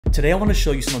Today I want to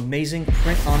show you some amazing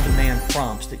print-on-demand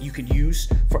prompts that you could use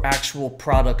for actual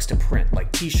products to print,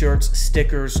 like t-shirts,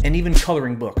 stickers, and even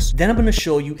coloring books. Then I'm going to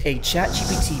show you a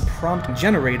ChatGPT prompt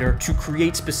generator to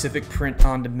create specific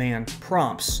print-on-demand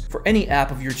prompts for any app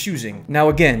of your choosing. Now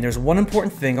again, there's one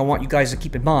important thing I want you guys to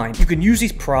keep in mind. You can use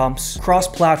these prompts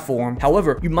cross-platform.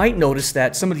 However, you might notice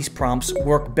that some of these prompts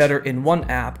work better in one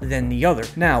app than the other.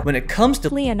 Now, when it comes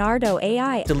to Leonardo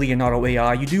AI,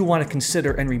 you do want to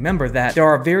consider and remember that there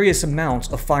are various amounts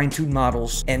of fine-tuned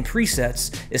models and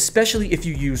presets, especially if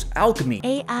you use Alchemy.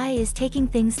 AI is taking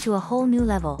things to a whole new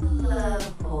level.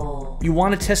 You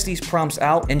want to test these prompts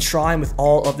out and try them with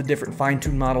all of the different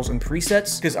fine-tuned models and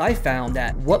presets, because I found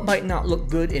that what might not look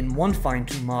good in one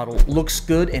fine-tuned model looks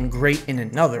good and great in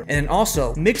another. And then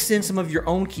also, mix in some of your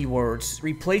own keywords,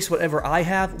 replace whatever I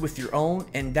have with your own,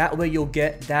 and that way you'll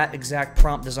get that exact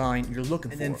prompt design you're looking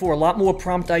for. And then for a lot more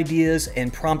prompt ideas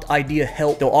and prompt idea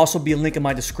help, there'll also be a link in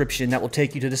my description that will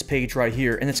take you to this page right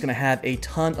here, and it's going to have a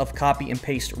ton of copy and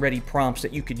paste ready prompts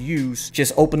that you could use.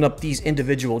 Just open up these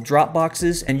individual drop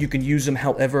boxes and you can use them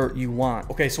however you want.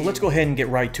 Okay, so let's go ahead and get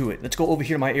right to it. Let's go over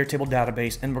here to my Airtable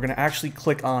database, and we're going to actually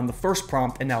click on the first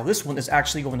prompt, and now this one is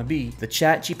actually going to be the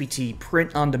ChatGPT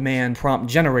print-on-demand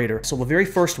prompt generator. So the very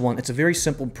first one, it's a very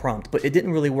simple prompt, but it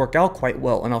didn't really work out quite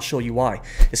well, and I'll show you why,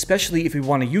 especially if we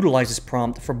want to utilize this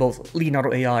prompt for both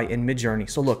Leonardo AI and Midjourney.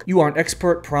 So look, you are an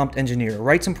expert prompt engineer.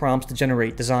 Write some prompts to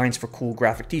generate designs for cool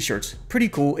graphic t-shirts. Pretty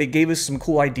cool. It gave us some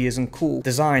cool ideas and cool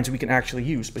designs we can actually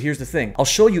use. But here's the thing. I'll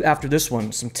show you after this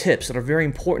one some tips that are very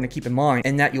important to keep in mind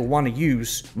and that you'll want to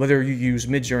use whether you use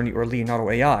Midjourney or Leonardo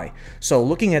AI. So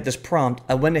looking at this prompt,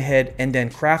 I went ahead and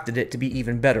then crafted it to be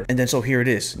even better. And then so here it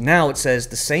is. Now it says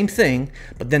the same thing,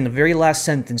 but then the very last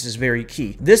sentence is very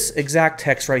key. This exact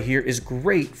text right here is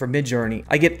great for Midjourney.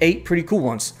 I get 8 pretty cool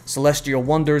ones. Celestial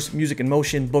Wonders, Music in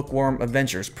Motion, Bookworm,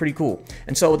 Adventures. Pretty cool.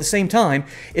 And so at the same time,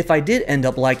 if I did end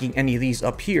up liking any of these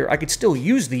up here, I could still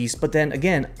use these, but then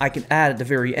again, I can add at the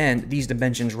very end these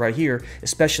dimensions right here,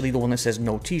 especially the one that says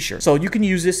no t-shirt. So you can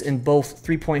use this in both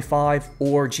 3.5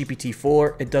 or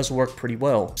GPT-4. It does work pretty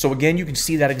well. So again, you can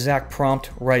see that exact prompt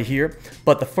right here.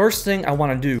 But the first thing I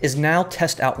want to do is now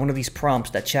test out one of these prompts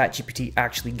that ChatGPT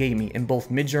actually gave me in both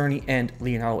Midjourney and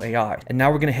Leonardo AI. And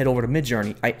now we're going to head over to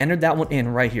Midjourney. I entered that one in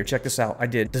right here. Check this out. I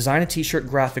did design a t-shirt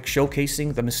graphic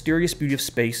showcasing the mysterious beauty of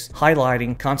space,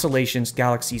 highlighting constellations,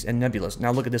 galaxies, and nebulas.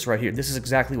 Now look at this right here. This is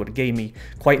exactly what it gave me.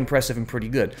 Quite impressive and pretty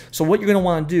good. So what you're going to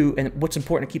want to do, and what's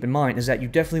important to keep in mind, is that you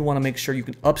definitely want to make sure you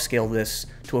can upscale this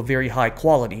to a very high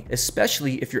quality,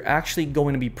 especially if you're actually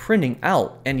going to be printing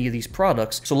out any of these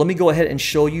products. So let me go ahead and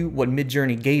show you what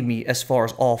Midjourney gave me as far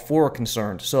as all 4 are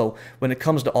concerned. So when it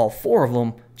comes to all 4 of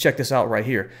them, check this out right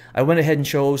here. I went ahead and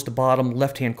chose the bottom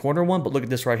left-hand corner one, but look at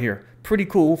this right here. Pretty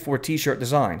cool for a t-shirt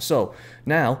design. So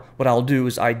now what I'll do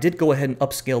is I did go ahead and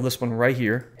upscale this one right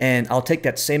here, and I'll take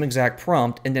that same exact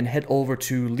prompt and then head over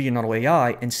to Leonardo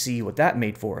AI and see what that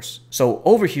made for us. So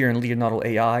over here in Leonardo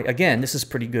AI, again, this is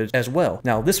pretty good as well.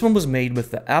 Now this one was made with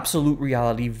the Absolute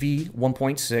Reality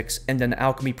V1.6 and then the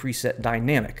Alchemy preset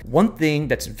Dynamic. One thing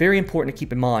that's very important to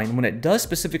keep in mind when it does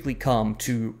specifically come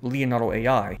to Leonardo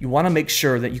AI, you want to make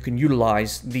sure that you can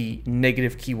utilize the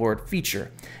negative keyword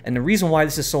feature. And the reason why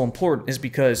this is so important is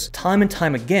because time and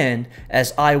time again,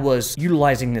 as I was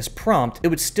utilizing this prompt, it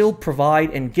would still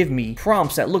provide and give me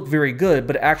prompts that look very good,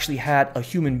 but it actually had a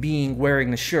human being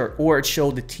wearing the shirt, or it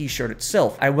showed the t-shirt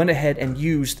itself. I went ahead and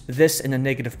used this in a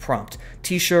negative prompt.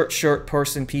 T-shirt, shirt,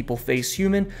 person, people, face,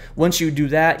 human. Once you do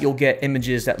that, you'll get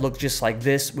images that look just like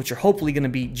this, which are hopefully going to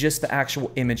be just the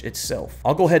actual image itself.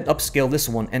 I'll go ahead and upscale this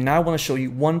one, and now I want to show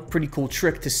you one pretty cool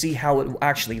trick to see how it will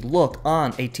actually look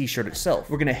on a t-shirt itself.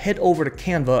 We're going to head over to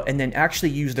Canva and then actually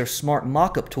use their smart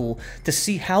mockup tool to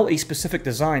see how a specific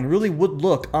design really would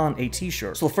look on a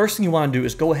t-shirt. So the first thing you want to do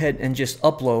is go ahead and just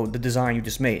upload the design you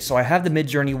just made. So I have the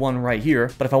Midjourney one right here,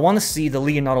 but if I want to see the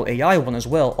Leonardo AI one as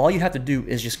well, all you have to do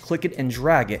is just click it and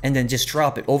drag it and then just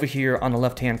drop it over here on the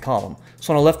left-hand column.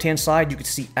 So on the left-hand side, you can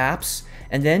see apps.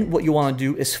 And then what you want to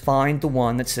do is find the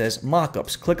one that says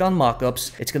mockups. Click on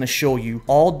mockups. It's going to show you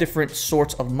all different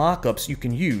sorts of mockups you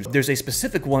can use. There's a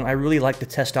specific one I really like to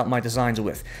test out my designs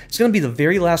with. It's going to be the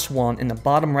very last one in the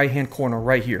bottom right-hand corner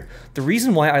right here. The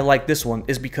reason why I like this one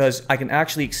is because I can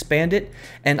actually expand it,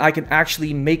 and I can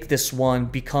actually make this one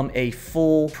become a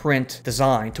full print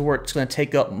design to where it's going to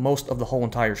take up most of the whole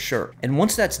entire shirt. And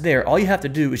once that's there, all you have to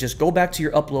do is just go back to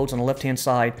your uploads on the left-hand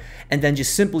side and then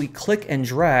just simply click and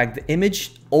drag the image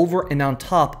over and on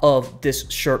top of this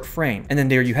shirt frame. And then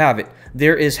there you have it.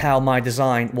 There is how my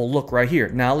design will look right here.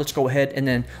 Now let's go ahead and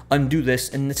then undo this,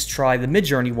 and let's try the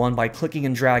Midjourney one by clicking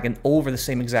and dragging over the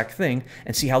same exact thing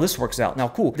and see how this works out. Now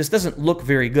cool, this doesn't look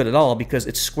very good at all because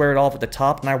it's squared off at the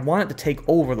top, and I want it to take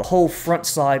over the whole front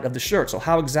side of the shirt. So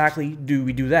how exactly do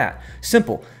we do that?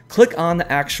 Simple. Click on the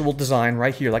actual design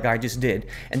right here like I just did,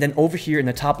 and then over here in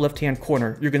the top left hand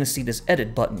corner you're going to see this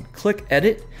edit button. Click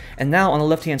edit, and now on the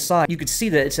left hand side you can see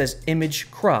that it says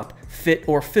image crop, fit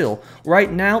or fill.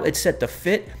 Right now it's set to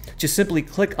fit. Just simply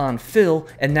click on fill,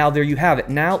 and now there you have it.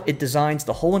 Now it designs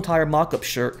the whole entire mock-up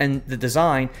shirt, and the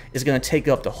design is going to take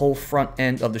up the whole front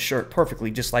end of the shirt perfectly,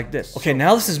 just like this. Okay,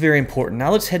 now this is very important.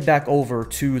 Now let's head back over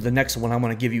to the next one I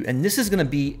want to give you, and this is going to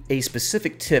be a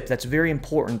specific tip that's very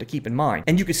important to keep in mind.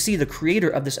 And you can see the creator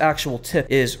of this actual tip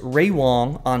is Ray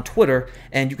Wong on Twitter,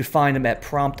 and you can find him at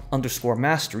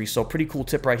prompt_mastery. So pretty cool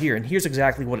tip right here. And here's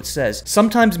exactly what it says.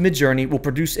 Sometimes Midjourney will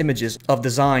produce images of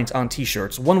designs on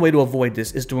t-shirts. One way to avoid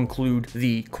this is to include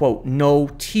the quote no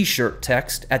t-shirt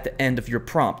text at the end of your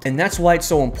prompt. And that's why it's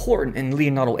so important in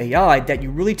Leonardo AI that you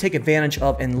really take advantage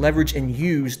of and leverage and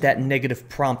use that negative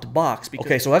prompt box.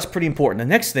 Okay, so that's pretty important. The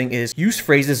next thing is use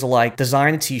phrases like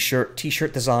design a t-shirt,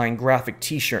 t-shirt design, graphic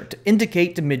t-shirt to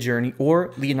indicate to Midjourney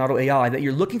or Leonardo AI that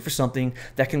you're looking for something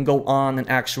that can go on an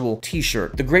actual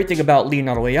t-shirt. The great thing about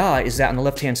Leonardo AI is that on the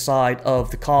left-hand side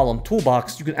of the column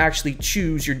toolbox, you can actually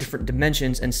choose your different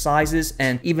dimensions and sizes,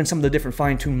 and even some of the different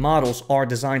fine-tuned models are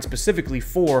designed specifically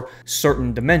for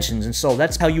certain dimensions, and so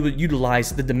that's how you would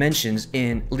utilize the dimensions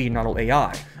in Leonardo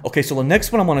AI. Okay, so the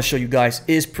next one I want to show you guys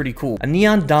is pretty cool. A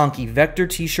neon donkey vector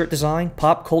t-shirt design,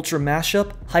 pop culture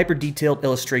mashup, hyper detailed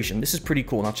illustration. This is pretty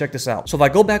cool. Now check this out. So if I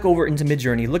go back over into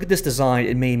Midjourney, look at this design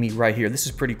it made me right here. This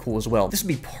is pretty cool as well. This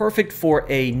would be perfect for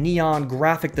a neon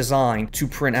graphic design to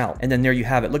print out. And then there you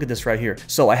have it. Look at this right here.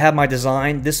 So I have my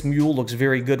design. This mule looks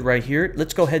very good right here.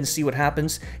 Let's go ahead and see what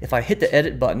happens if I hit the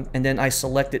edit button and then I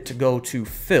select it to go to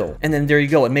fill. And then there you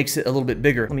go. It makes it a little bit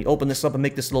bigger. Let me open this up and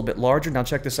make this a little bit larger. Now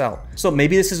check this out. So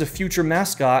maybe this is a future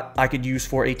mascot I could use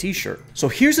for a t-shirt. So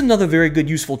here's another very good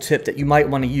useful tip that you might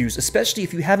want to use, especially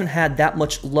if you haven't had that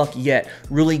much luck yet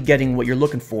really getting what you're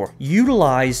looking for.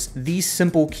 Utilize these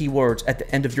simple keywords at the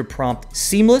end of your prompt.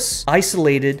 Seamless,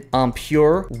 isolated on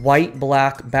pure white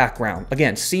black background.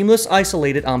 Again, seamless,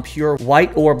 isolated on pure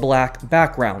white or black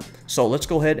background. So let's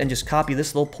go ahead and just copy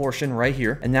this little portion right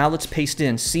here. And now let's paste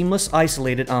in seamless,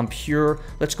 isolated on pure.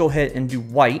 Let's go ahead and do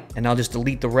white. And I'll just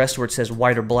delete the rest where it says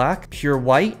white or black. Pure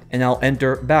white. And I'll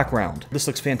enter background. This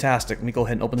looks fantastic. Let me go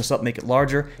ahead and open this up, make it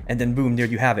larger. And then boom, there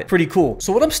you have it. Pretty cool.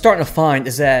 So what I'm starting to find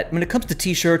is that when it comes to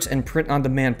t-shirts and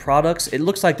print-on-demand products, it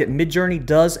looks like that Midjourney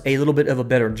does a little bit of a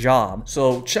better job.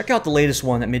 So check out the latest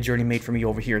one that Midjourney made for me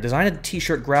over here. Design a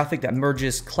t-shirt graphic that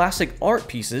merges classic art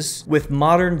pieces with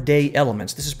modern day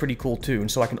elements. This is pretty cool too. And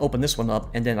so I can open this one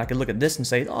up and then I can look at this and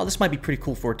say, oh, this might be pretty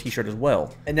cool for a t-shirt as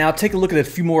well. And now take a look at a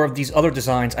few more of these other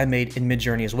designs I made in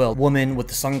Midjourney as well. Woman with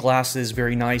the sunglasses,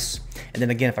 very nice. And then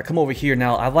again, if I come over here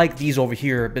now, I like these over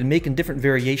here. I've been making different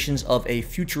variations of a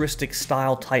futuristic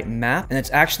style type map, and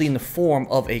it's actually in the form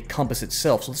of a compass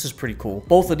itself. So this is pretty cool.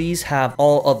 Both of these have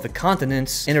all of the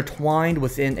continents intertwined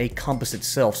within a compass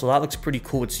itself. So that looks pretty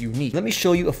cool. It's unique. Let me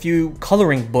show you a few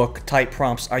coloring book type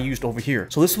prompts I used over here.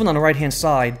 So this one on the right hand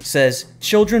side says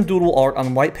children doodle art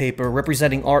on white paper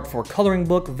representing art for coloring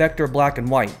book, vector, black and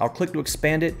white. I'll click to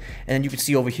expand it, and then you can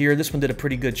see over here, this one did a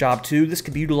pretty good job too. This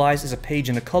could be utilized as a page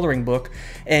in a coloring book,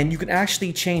 and you can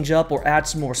actually change up or add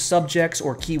some more subjects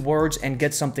or keywords and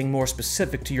get something more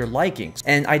specific to your likings.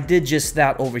 And I did just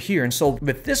that over here. And so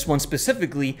with this one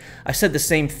specifically, I said the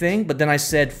same thing, but then I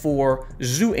said for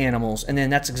zoo animals, and then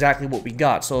that's exactly what we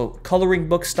got. So coloring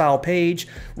book style page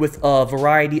with a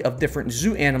variety of different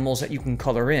zoo animals that you can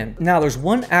color in. Now there's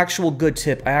one actual good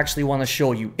tip I actually want to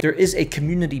show you. There is a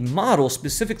community model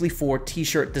specifically for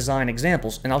t-shirt design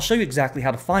examples, and I'll show you exactly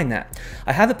how to find that.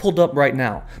 I have it pulled up right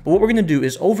now, but what we're going to do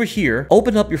is over here,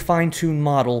 open up your fine-tune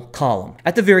model column.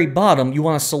 At the very bottom, you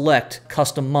want to select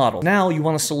custom model. Now you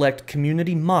want to select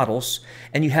community models,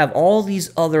 and you have all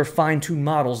these other fine-tuned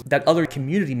models that other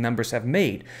community members have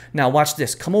made. Now watch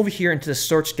this. Come over here into the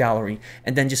search gallery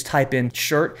and then just type in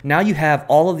shirt. Now you have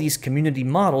all of these community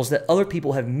models that other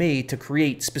people have made to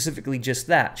create specifically just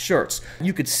that, shirts. shirts.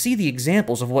 You could see the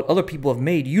examples of what other people have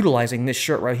made utilizing this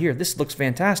shirt right here. This looks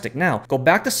fantastic. Now, go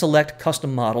back to select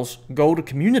custom models, go to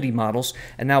community models,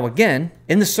 and now again,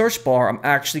 in the search bar, I'm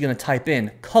actually going to type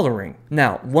in coloring.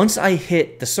 Now, once I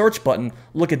hit the search button,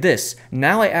 look at this.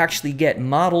 Now I actually get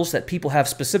models that people have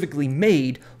specifically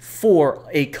made for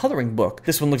a coloring book.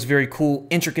 This one looks very cool,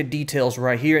 intricate details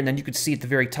right here, and then you can see at the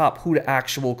very top who the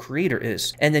actual creator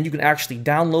is. And then you can actually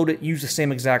download it, use the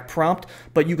same exact prompt,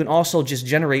 but you can also just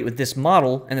generate with this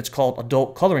model, and it's called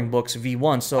Adult Coloring Books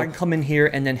V1. So I can come in here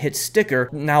and then hit sticker.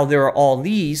 Now there are all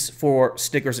these for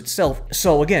stickers itself.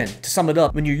 So again, to sum it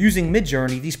up, when you're using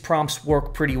Midjourney, these prompts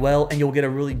work pretty well and you'll get a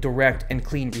really direct and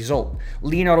clean result.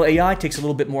 Leonardo AI takes a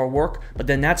little bit more work, but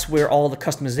then that's where all the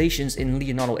customizations in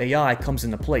Leonardo AI comes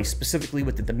into place, specifically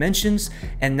with the dimensions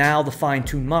and now the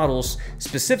fine-tuned models,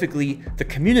 specifically the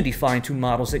community fine-tuned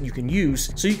models that you can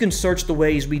use, so you can search the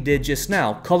ways we did just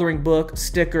now: coloring book,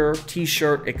 sticker,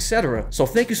 t-shirt, etc. So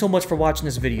thank you so much for watching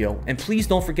this video, and please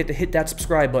don't forget to hit that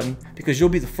subscribe button because you'll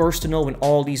be the first to know when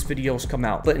all these videos come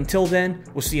out. But until then,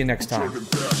 we'll see you next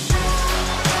time.